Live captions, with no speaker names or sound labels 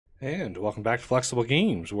And welcome back to Flexible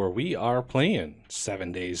Games, where we are playing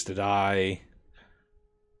 7 Days to Die.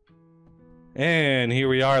 And here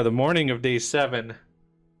we are, the morning of day 7.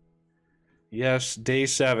 Yes, day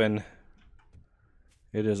 7.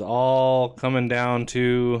 It is all coming down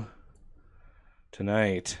to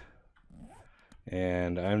tonight.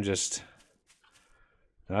 And I don't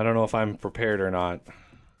know if I'm prepared or not.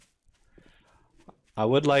 I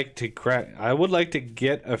would like to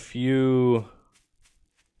get a few.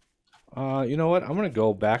 You know what? I'm gonna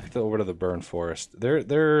go back over to the burn forest.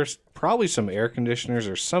 There's probably some air conditioners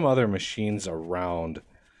or some other machines around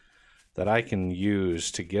that I can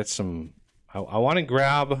use to get some. I want to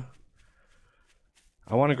grab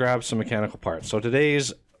some mechanical parts. So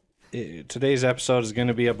today's episode is going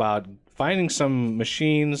to be about finding some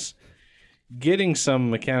machines, getting some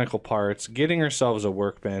mechanical parts, getting ourselves a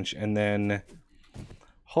workbench, and then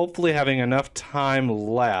hopefully having enough time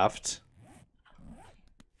left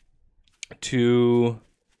to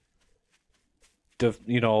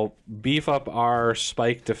beef up our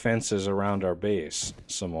spike defenses around our base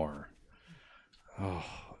some more. Oh,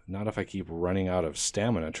 not if I keep running out of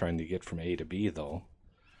stamina trying to get from A to B, though.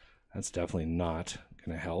 That's definitely not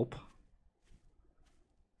going to help.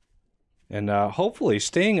 And hopefully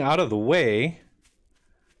staying out of the way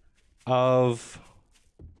of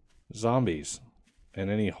zombies and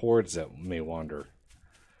any hordes that may wander.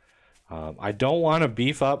 I don't want to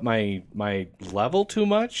beef up my level too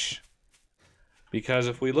much, because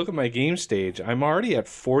if we look at my game stage, I'm already at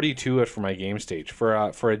 42 for my game stage. For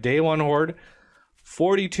a day 1 horde,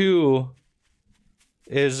 42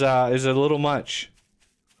 is a little much.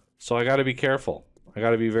 So I got to be careful. I got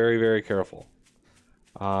to be very, very careful.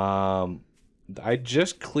 I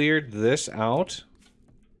just cleared this out,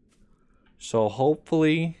 so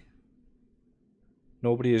hopefully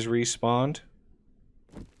nobody is respawned.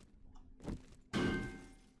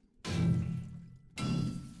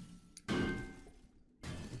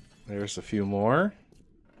 There's a few more.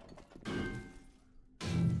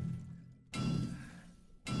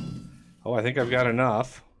 Oh, I think I've got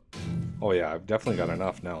enough. Oh yeah, I've definitely got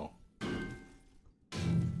enough now.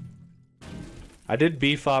 I did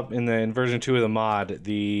beef up in version 2 of the mod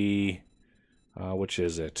the which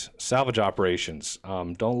is it? Salvage operations.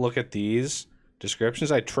 Don't look at these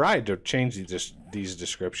descriptions. I tried to change these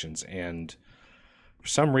descriptions, and for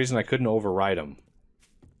some reason I couldn't override them.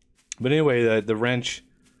 But anyway, the wrench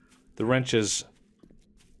is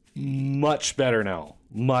much better now.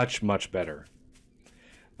 Much better.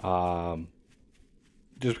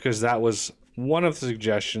 Just because that was one of the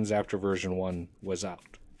suggestions after version 1 was out.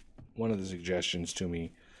 One of the suggestions to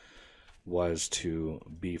me was to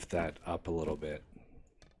beef that up a little bit.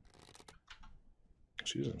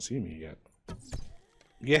 She doesn't see me yet.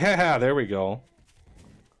 Yeah, there we go.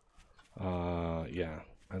 Yeah,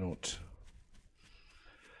 I don't...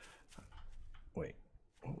 Wait,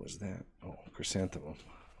 what was that? Oh, chrysanthemum.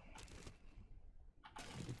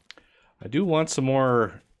 I do want some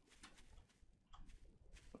more...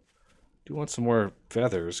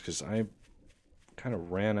 feathers, because I kind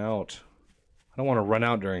of ran out. I don't want to run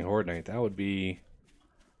out during horde night. That would be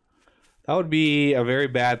a very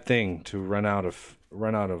bad thing, to run out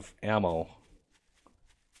of ammo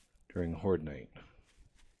during horde night.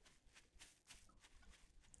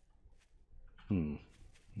 I'm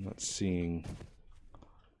not seeing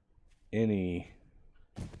any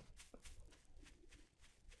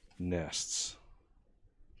nests.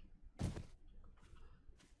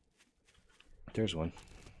 There's one.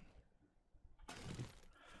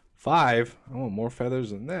 5. I want more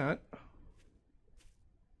feathers than that.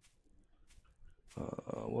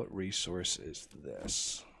 What resource is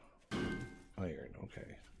this? Iron,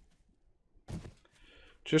 okay.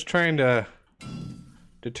 Just trying to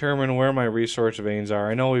determine where my resource veins are.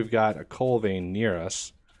 I know we've got a coal vein near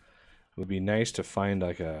us. It would be nice to find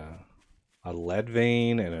like a lead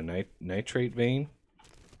vein and a nitrate vein.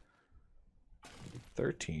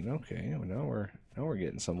 13, okay. Well, now we're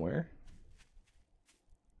getting somewhere.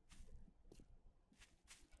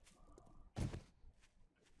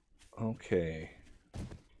 Okay.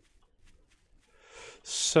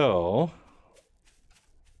 So,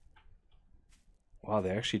 wow, they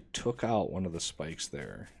actually took out one of the spikes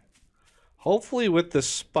there. Hopefully with the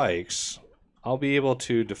spikes, I'll be able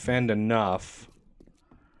to defend enough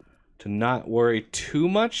to not worry too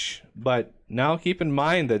much, but now keep in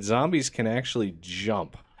mind that zombies can actually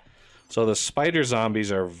jump. So the spider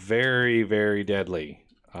zombies are very, very deadly.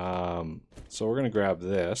 So we're going to grab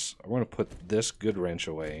this. We're going to put this good wrench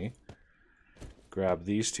away. Grab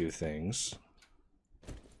these 2 things.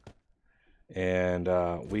 And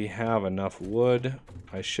we have enough wood.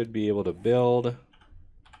 I should be able to build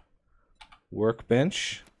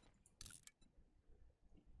workbench.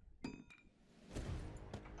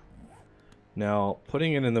 Now,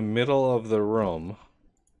 putting it in the middle of the room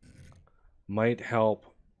might help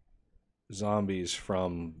zombies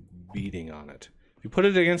from beating on it. If you put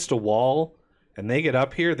it against a wall and they get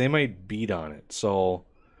up here, they might beat on it. So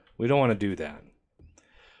we don't want to do that.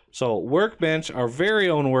 So workbench, our very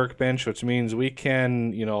own workbench, which means we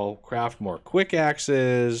can, you know, craft more quick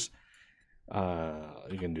axes.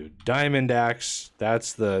 You can do diamond axe.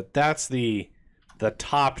 That's the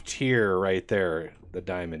top tier right there, the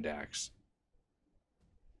diamond axe.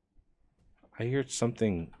 I hear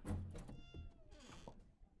something.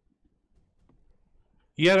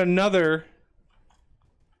 Yet another.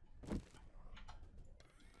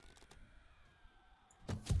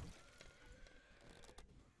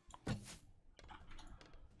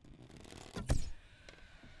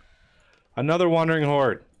 Another wandering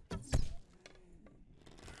horde.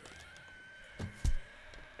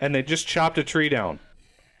 And they just chopped a tree down.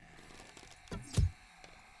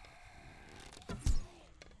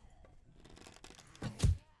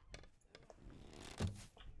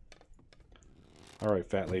 Alright,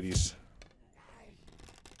 fat ladies.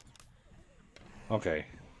 Okay,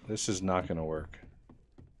 this is not gonna work.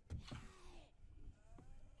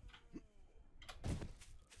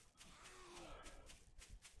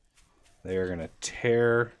 They are gonna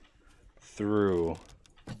tear through.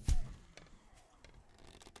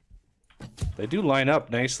 They do line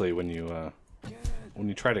up nicely when you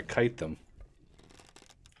try to kite them.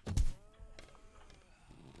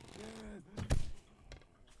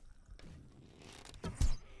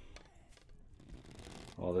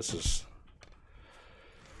 Oh, this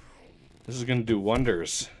is gonna do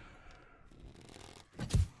wonders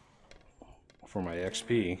for my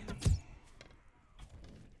XP.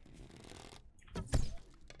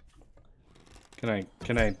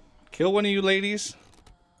 Can I kill one of you ladies?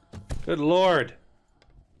 Good Lord.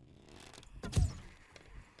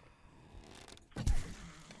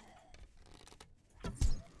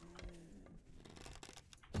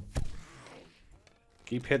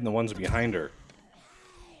 Keep hitting the ones behind her.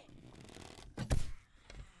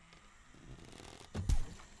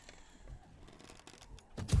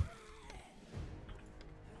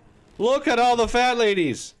 Look at all the fat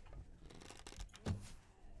ladies.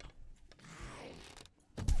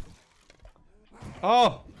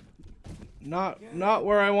 Oh, not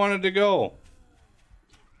where I wanted to go.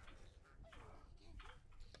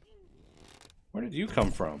 Where did you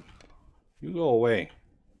come from? You go away.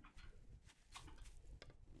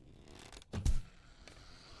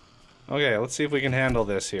 Okay, let's see if we can handle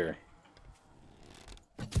this here.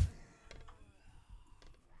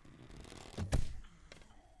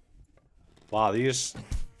 Wow, these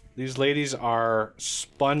ladies are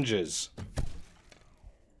sponges.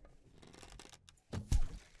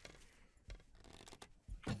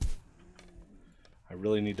 I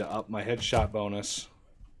really need to up my headshot bonus.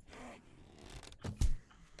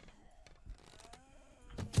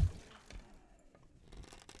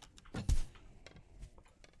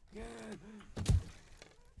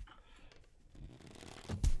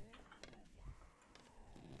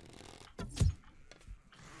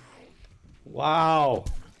 Wow.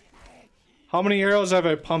 How many arrows have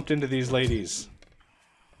I pumped into these ladies?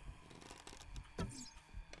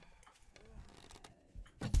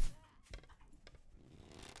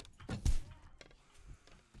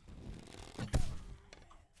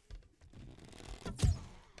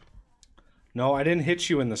 No, I didn't hit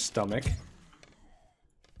you in the stomach.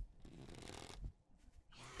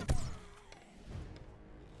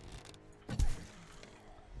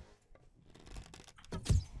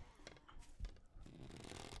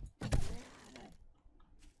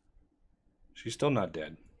 She's still not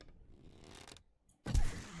dead.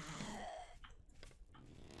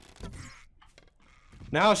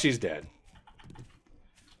 Now she's dead.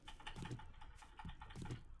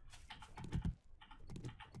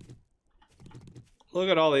 Look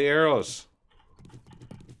at all the arrows.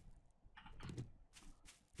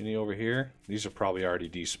 Any over here? These are probably already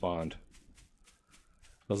despawned.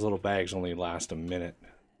 Those little bags only last a minute.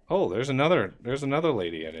 Oh, there's another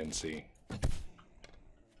lady I didn't see.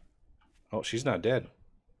 Oh, she's not dead.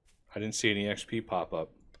 I didn't see any XP pop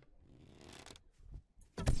up.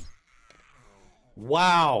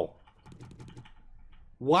 Wow.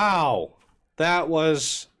 Wow. That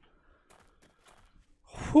was...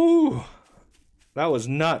 Whew. That was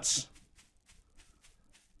nuts.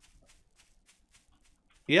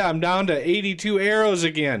 Yeah, I'm down to 82 arrows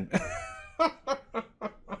again.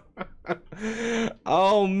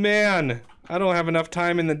 Oh, man. I don't have enough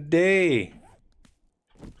time in the day.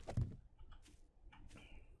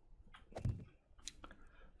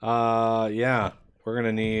 Yeah. We're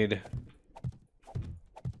gonna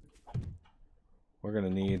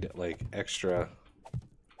need like extra.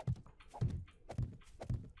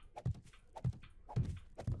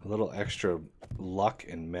 A little extra luck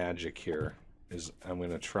and magic here is I'm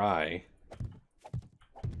gonna try.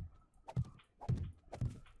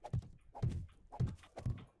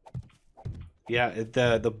 Yeah,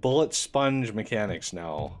 the bullet sponge mechanics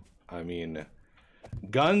now. I mean,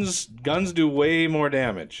 guns do way more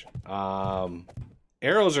damage.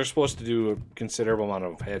 Arrows are supposed to do a considerable amount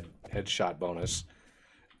of headshot bonus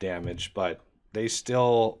damage, but they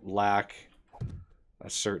still lack a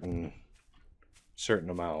certain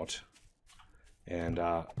amount. And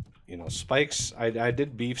you know, spikes. I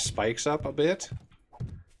did beef spikes up a bit,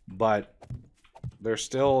 but they're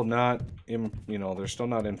still not they're still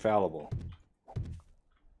not infallible.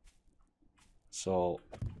 So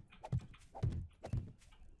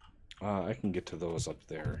I can get to those up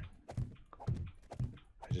there.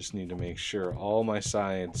 I just need to make sure all my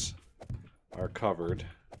sides are covered,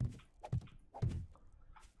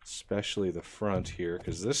 especially the front here,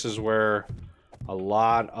 because this is where a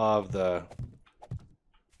lot of the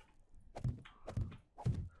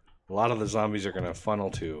zombies are going to funnel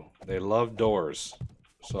to. They love doors.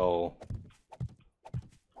 So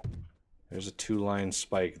there's a 2-line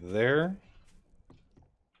spike there.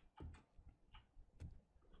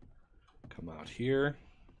 Come out here.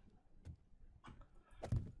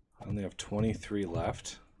 I only have 23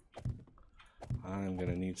 left. I'm going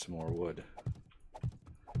to need some more wood.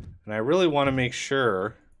 And I really want to make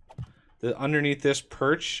sure that underneath this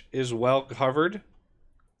perch is well covered,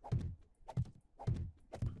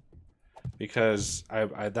 because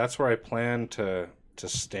I that's where I plan to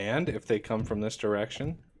stand if they come from this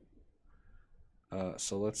direction.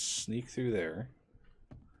 So let's sneak through there.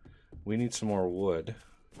 We need some more wood,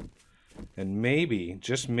 and maybe,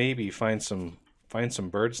 just maybe, find some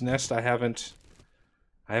bird's nest I haven't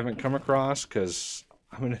come across, because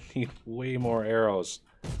I'm gonna need way more arrows.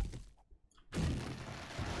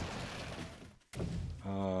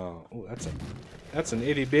 Oh, that's an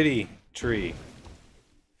itty bitty tree.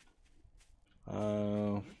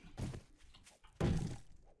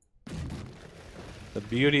 The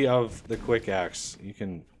beauty of the quick axe, you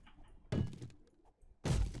can.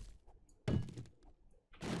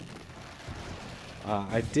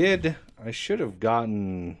 I should have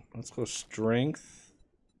gotten. Let's go strength,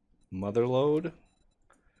 mother load.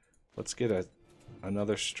 Let's get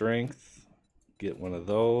another strength. Get one of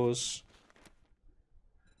those.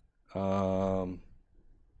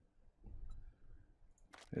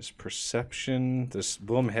 This perception, this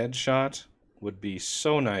boom headshot would be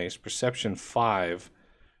so nice. Perception 5,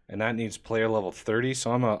 and that needs player level 30.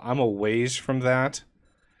 So I'm a ways from that.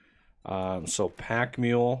 So pack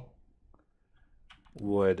mule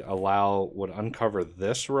would uncover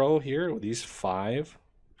this row here, these 5,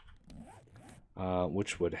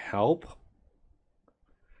 which would help.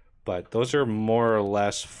 But those are more or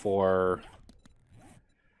less for.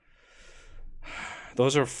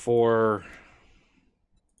 Those are for.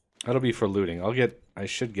 That'll be for looting. I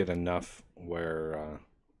should get enough where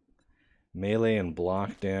melee and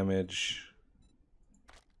block damage.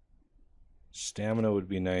 Stamina would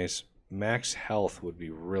be nice. Max health would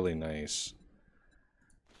be really nice.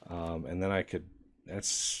 And then I could.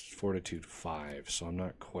 That's fortitude 5, so I'm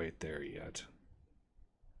not quite there yet.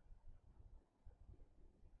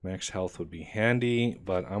 Max health would be handy,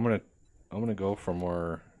 but I'm gonna go for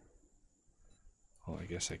more. Oh, I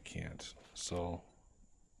guess I can't. So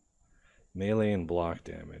melee and block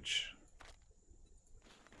damage.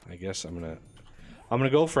 I guess I'm gonna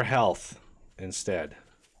go for health instead.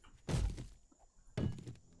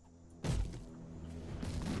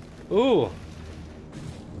 Ooh.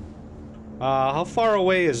 How far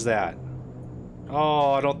away is that?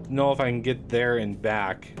 Oh, I don't know if I can get there and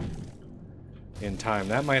back in time.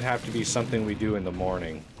 That might have to be something we do in the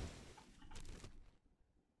morning,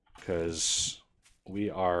 because we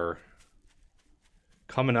are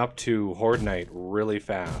coming up to Horde Night really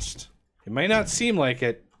fast. It might not seem like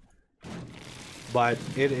it, but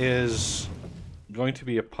it is going to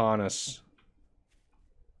be upon us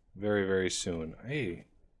very, very soon. Hey,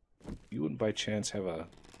 you wouldn't by chance have a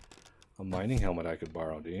mining helmet I could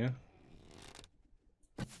borrow, do you?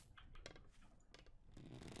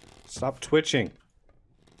 Stop twitching.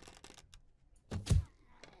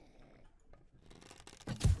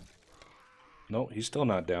 No, he's still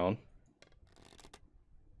not down.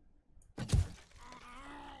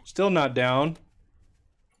 Still not down.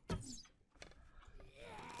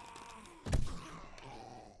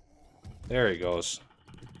 There he goes.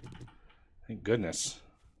 Thank goodness.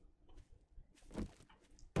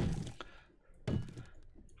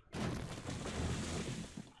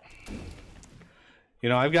 You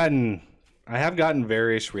know, I have gotten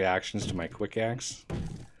various reactions to my quick axe,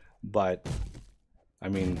 but I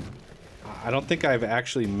mean, I don't think I've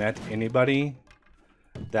actually met anybody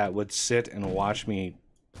that would sit and watch me,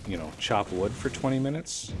 you know, chop wood for 20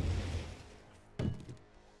 minutes.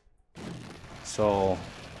 So,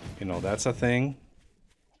 you know, that's a thing.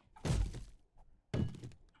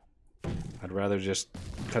 I'd rather just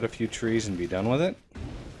cut a few trees and be done with it.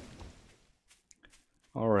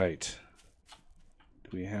 All right.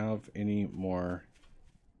 Do we have any more?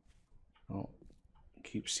 Oh,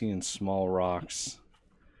 keep seeing small rocks,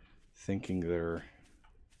 thinking they're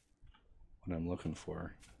what I'm looking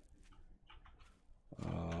for.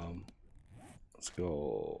 Let's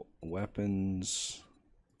go weapons.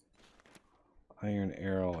 Iron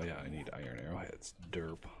arrow. Yeah, I need iron arrowheads.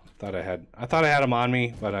 Derp. I thought I had them on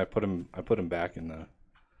me, but I put them back in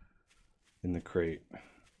the crate.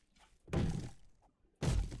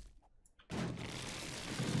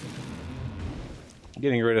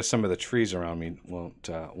 Getting rid of some of the trees around me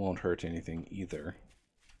won't hurt anything either.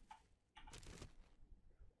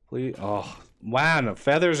 Please. Oh, wow, the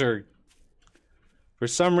feathers are, for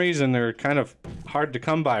some reason, they're kind of hard to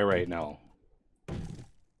come by right now.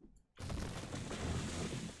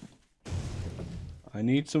 I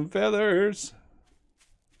need some feathers.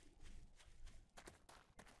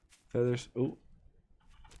 Feathers. Ooh.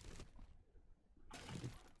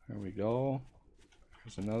 There we go.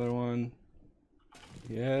 There's another one.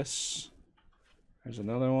 Yes. There's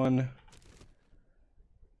another one.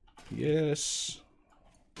 Yes.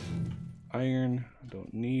 Iron. I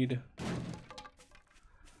don't need.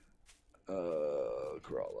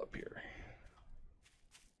 Crawl up here.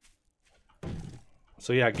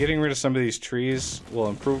 So yeah, getting rid of some of these trees will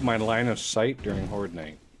improve my line of sight during Horde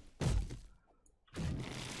Night.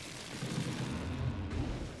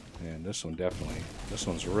 And this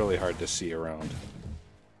one's really hard to see around.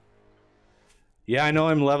 Yeah, I know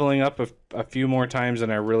I'm leveling up a few more times than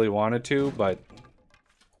I really wanted to, but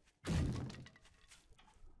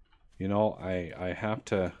you know, I have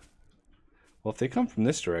to. Well, if they come from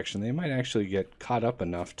this direction, they might actually get caught up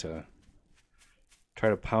enough to try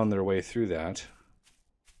to pound their way through that.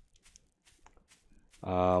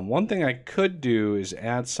 One thing I could do is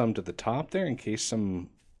add some to the top there in case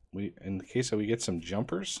we get some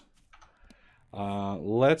jumpers.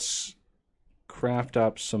 Let's craft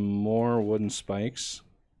up some more wooden spikes.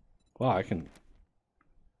 Wow, I can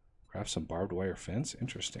craft some barbed wire fence.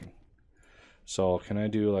 Interesting. So can I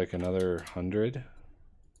do like another 100?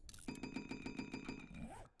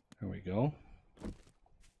 There we go.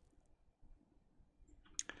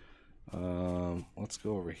 Let's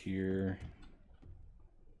go over here.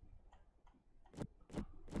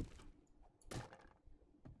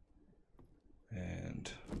 And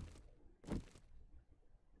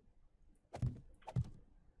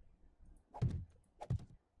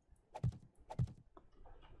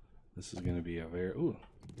this is going to be a very ooh.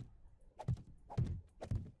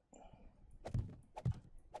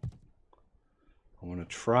 I want to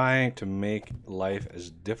try to make life as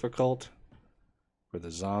difficult for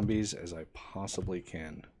the zombies as I possibly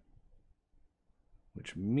can.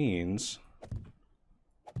 Which means,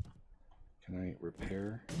 can I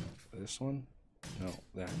repair this one? No,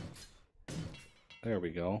 that. There we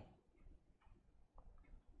go.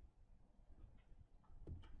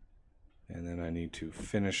 And then I need to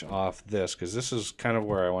finish off this, because this is kind of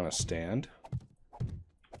where I want to stand.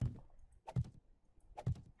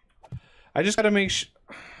 I just got to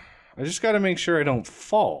make sure I don't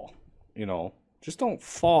fall, you know. Just don't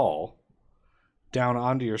fall down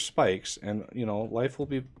onto your spikes, and you know, life will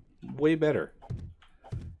be way better.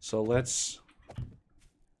 So let's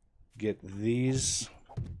get these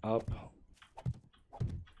up,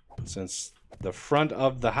 since the front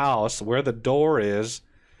of the house where the door is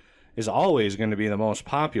always going to be the most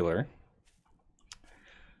popular,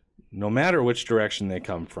 no matter which direction they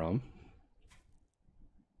come from.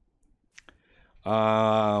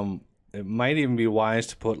 It might even be wise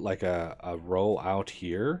to put like a row out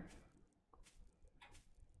here.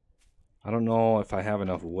 I don't know if I have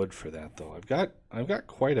enough wood for that though. I've got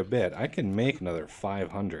quite a bit. I can make another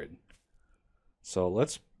 500. So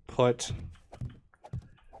let's put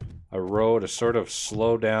a row to sort of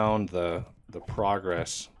slow down the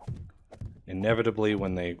progress. Inevitably,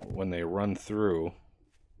 when they run through,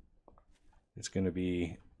 it's going to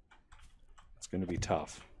be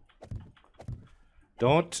tough.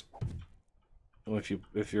 Don't,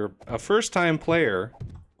 if you're a first-time player,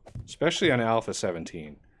 especially on Alpha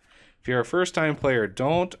 17, if you're a first-time player,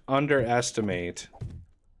 don't underestimate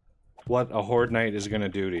what a Horde Night is going to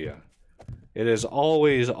do to you. It is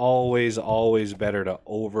always, always, always better to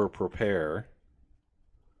over-prepare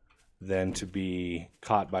than to be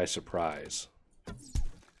caught by surprise.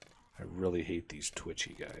 I really hate these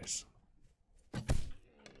twitchy guys.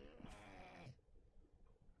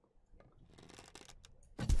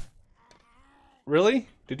 Really?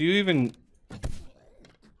 Did you even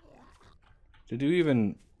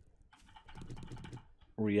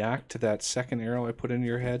react to that second arrow I put into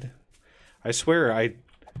your head? I swear,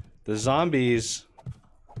 the zombies,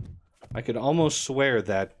 I could almost swear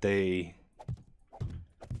that they,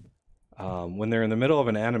 when they're in the middle of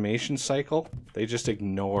an animation cycle, they just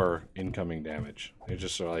ignore incoming damage. They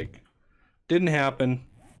just are like, didn't happen.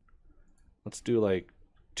 Let's do like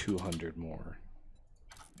 200 more.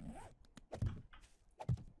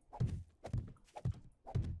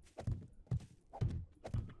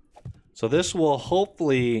 So this will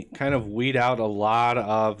hopefully kind of weed out a lot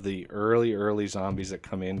of the early zombies that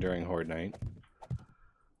come in during Horde Night.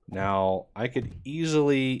 Now, I could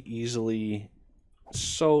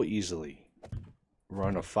so easily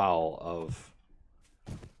run afoul of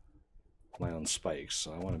my own spikes,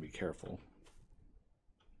 so I want to be careful.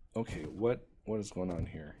 Okay, what is going on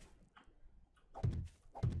here?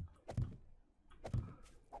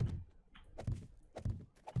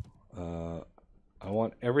 I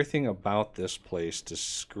want everything about this place to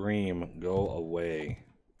scream, go away.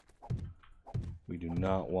 We do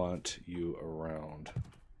not want you around.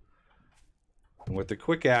 And with the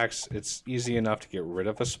quick axe, it's easy enough to get rid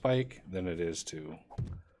of a spike than it is to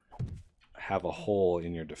have a hole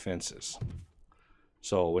in your defenses.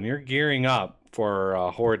 So when you're gearing up for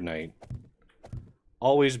Horde Night,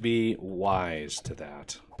 always be wise to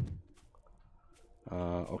that.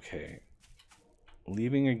 Okay.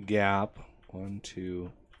 Leaving a gap. 1,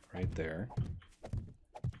 2, right there.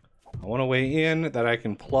 I want a way in that I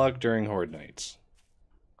can plug during Horde Nights.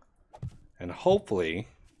 And hopefully,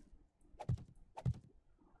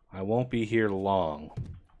 I won't be here long.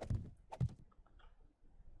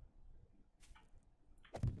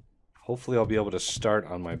 Hopefully I'll be able to start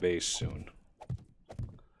on my base soon.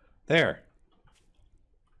 There.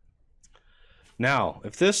 Now,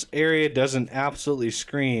 if this area doesn't absolutely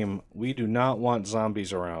scream, we do not want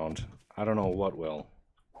zombies around. I don't know what will.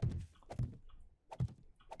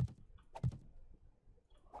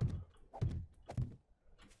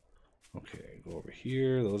 Okay, go over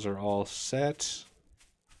here. Those are all set.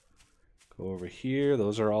 Go over here.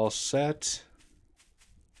 Those are all set.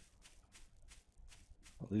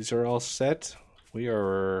 These are all set. We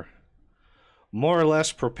are more or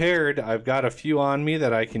less prepared. I've got a few on me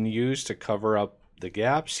that I can use to cover up the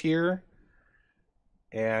gaps here.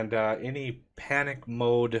 And any panic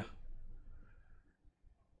mode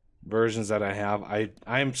versions that I have.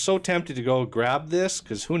 I'm so tempted to go grab this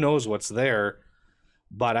because who knows what's there,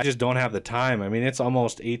 but I just don't have the time. I mean, it's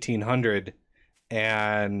almost 1800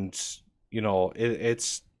 and you know,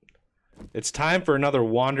 it's time for another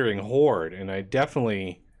wandering horde, and I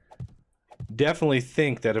definitely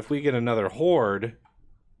think that if we get another horde,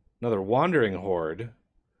 another wandering horde,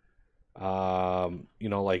 you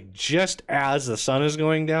know, like just as the sun is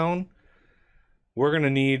going down, we're going to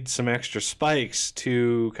need some extra spikes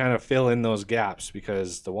to kind of fill in those gaps,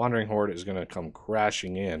 because the wandering horde is going to come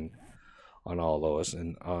crashing in on all those,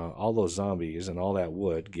 and all those zombies and all that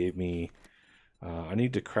wood gave me, I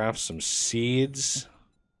need to craft some seeds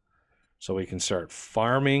so we can start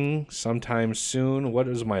farming sometime soon. What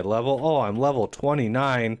is my level? Oh, I'm level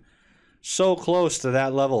 29, so close to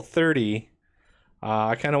that level 30.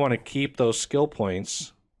 I kind of want to keep those skill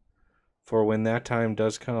points for when that time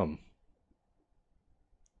does come.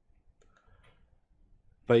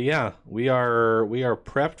 But yeah, we are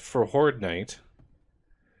prepped for Horde Night,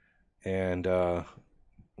 and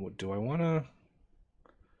what do I want to?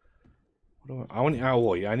 Oh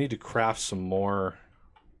well, yeah, I need to craft some more.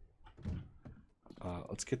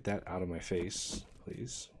 Let's get that out of my face,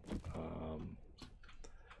 please.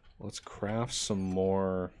 Let's craft some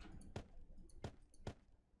more.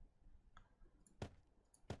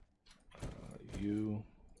 You.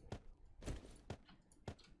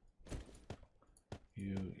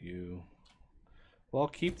 Well, I'll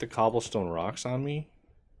keep the cobblestone rocks on me.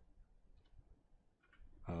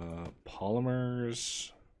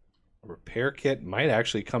 Polymers. Repair kit might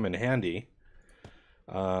actually come in handy.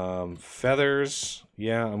 Feathers.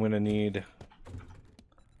 Yeah, I'm gonna need.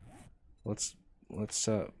 Let's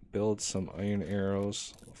build some iron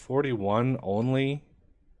arrows. 41 only.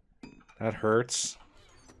 That hurts.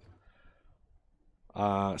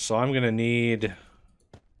 So I'm gonna need.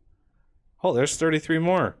 Oh, there's 33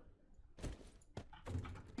 more.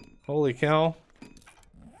 Holy cow.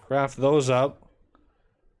 Craft those up.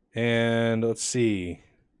 And let's see.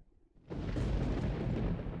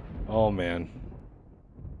 Oh man.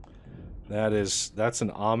 That's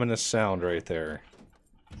an ominous sound right there.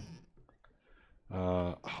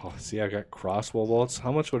 Oh, see, I got crossbow bolts.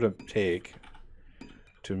 How much would it take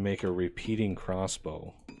to make a repeating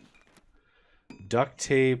crossbow? Duct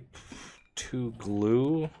tape to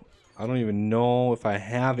glue. I don't even know if I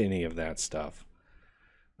have any of that stuff.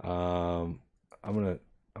 I'm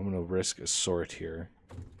gonna risk a sort here.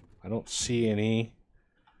 I don't see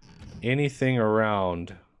anything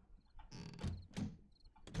around.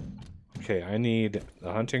 Okay, I need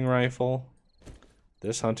the hunting rifle,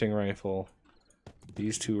 this hunting rifle,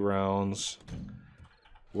 these 2 rounds.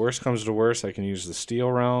 Worst comes to worst, I can use the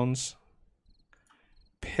steel rounds.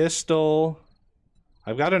 Pistol.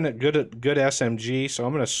 I've got a good SMG, so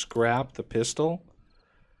I'm going to scrap the pistol.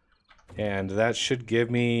 And that should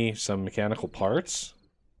give me some mechanical parts.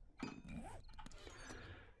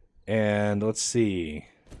 And let's see.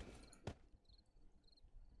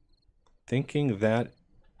 Thinking that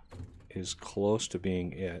is close to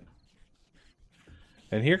being it.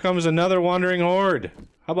 And here comes another wandering horde.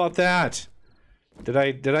 How about that? Did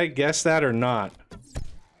I guess that or not?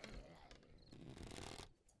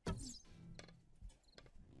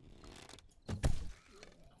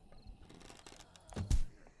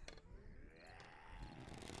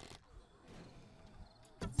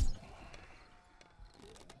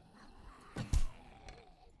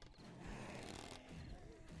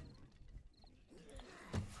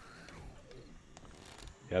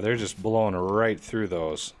 Yeah, they're just blowing right through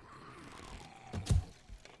those.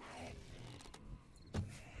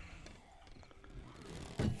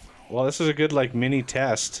 Well, this is a good, like, mini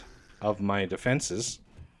test of my defenses.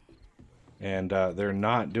 And they're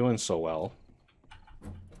not doing so well.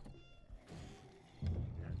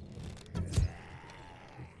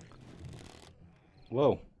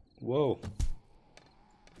 Whoa. Whoa.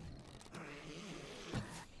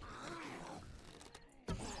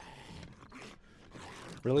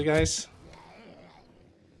 Really, guys?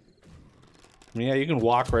 I mean, yeah, you can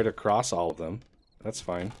walk right across all of them. That's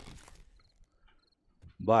fine.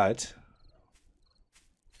 But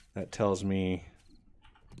that tells me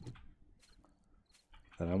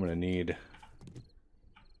that I'm going to need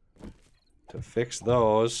to fix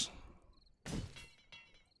those.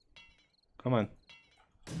 Come on.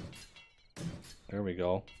 There we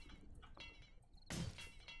go.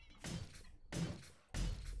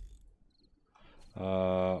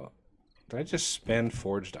 Did I just spend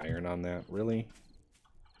forged iron on that? Really?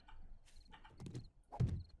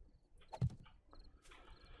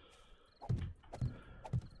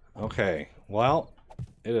 Okay, well,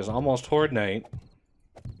 it is almost horde night.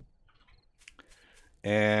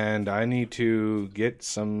 And I need to get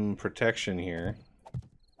some protection here.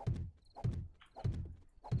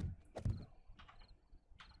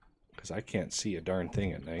 Because I can't see a darn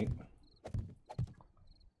thing at night.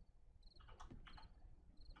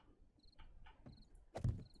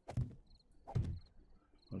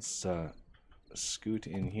 Let's scoot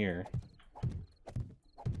in here.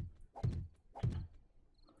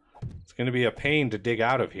 It's going to be a pain to dig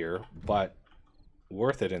out of here, but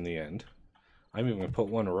worth it in the end. I'm even going to put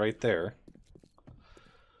one right there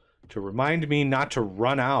to remind me not to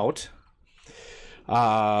run out.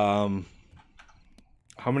 How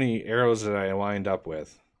many arrows did I wind up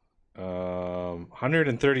with?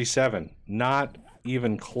 137. Not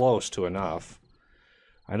even close to enough.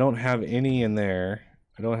 I don't have any in there.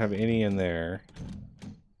 I don't have any in there.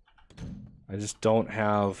 I just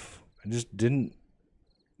didn't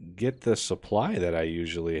get the supply that I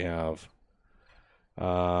usually have.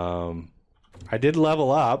 I did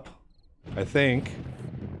level up, I think.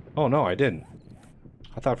 Oh no, I didn't.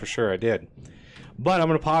 I thought for sure I did. But I'm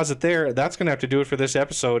going to pause it there. That's going to have to do it for this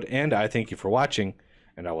episode, and I thank you for watching,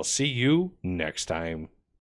 and I will see you next time.